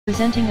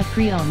Presenting a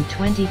pre-owned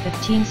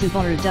 2015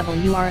 Subaru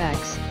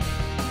WRX.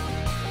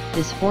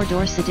 This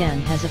four-door sedan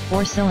has a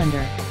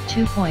four-cylinder,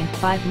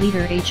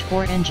 2.5-liter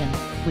H4 engine,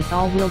 with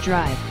all-wheel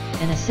drive,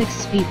 and a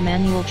 6-speed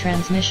manual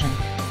transmission.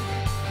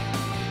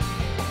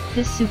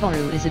 This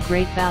Subaru is a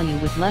great value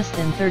with less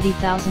than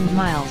 30,000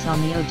 miles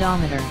on the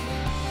odometer.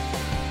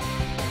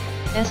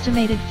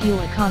 Estimated fuel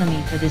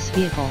economy for this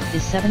vehicle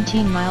is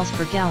 17 miles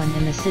per gallon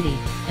in the city,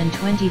 and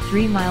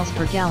 23 miles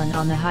per gallon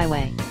on the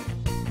highway.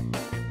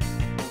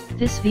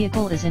 This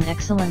vehicle is in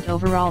excellent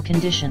overall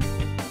condition.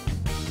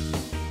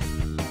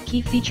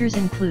 Key features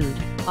include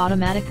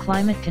automatic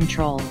climate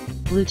control,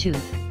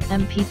 Bluetooth,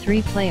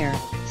 MP3 player,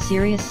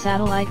 Sirius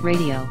satellite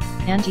radio,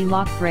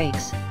 anti-lock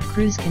brakes,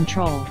 cruise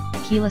control,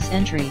 keyless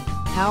entry,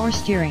 power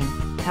steering,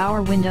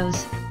 power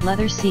windows,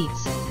 leather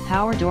seats,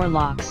 power door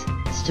locks,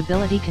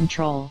 stability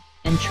control,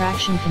 and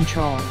traction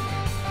control.